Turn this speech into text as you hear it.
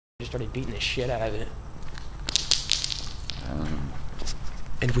just started beating the shit out of it.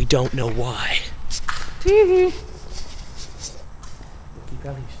 And we don't know why. Tee-hee. Keep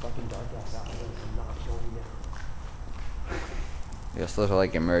out these fucking dark ass alleys and not going down. Yes, those are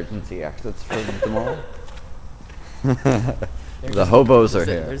like emergency exits for the mall. The hobos are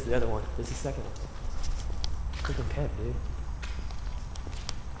here. There's the other one. There's the second one. Freaking pet, dude.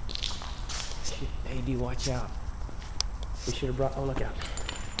 Shit. Hey, dude, watch out. We should have brought. Oh, look out.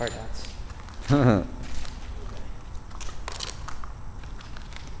 Hard hats.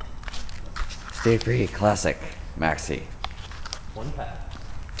 Stay free, classic, Maxi. One pack.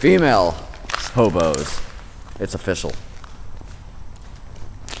 Female hobos. It's official.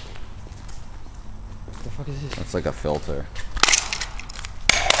 What the fuck is this? It's like a filter.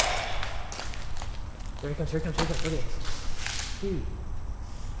 Here he comes, here he comes, here he comes. Look at this. Dude.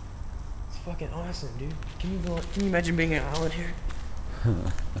 It's fucking awesome, dude. Can you imagine being an island here? Dude, no,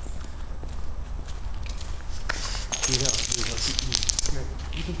 dude, come here.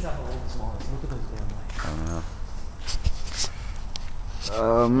 You can tell how old this mall is. Look at those damn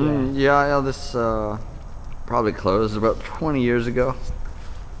lights. Yeah, this probably closed about 20 years ago.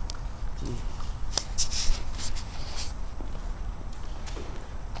 Gee.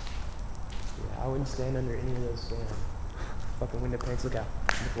 Yeah, I wouldn't stand under any of those fucking window panes. Look out on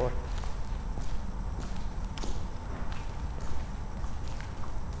the floor.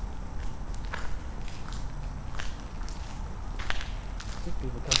 These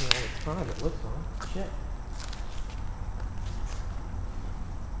people come here all the time. It looks fun. Shit.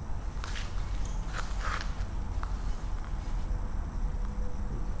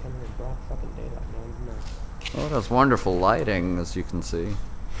 Come here in broad fucking daylight. No even know. Oh, that's wonderful lighting, as you can see.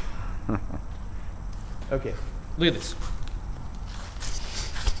 Okay, look at this.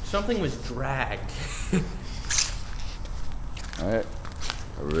 Something was dragged. Alright.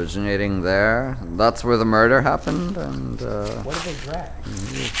 Originating there. That's where the murder happened, and What did they drag?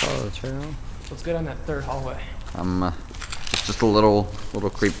 you follow the trail. Let's go down that third hallway. I'm just a little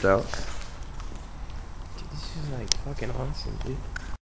creeped out. Dude, this is like fucking awesome, dude.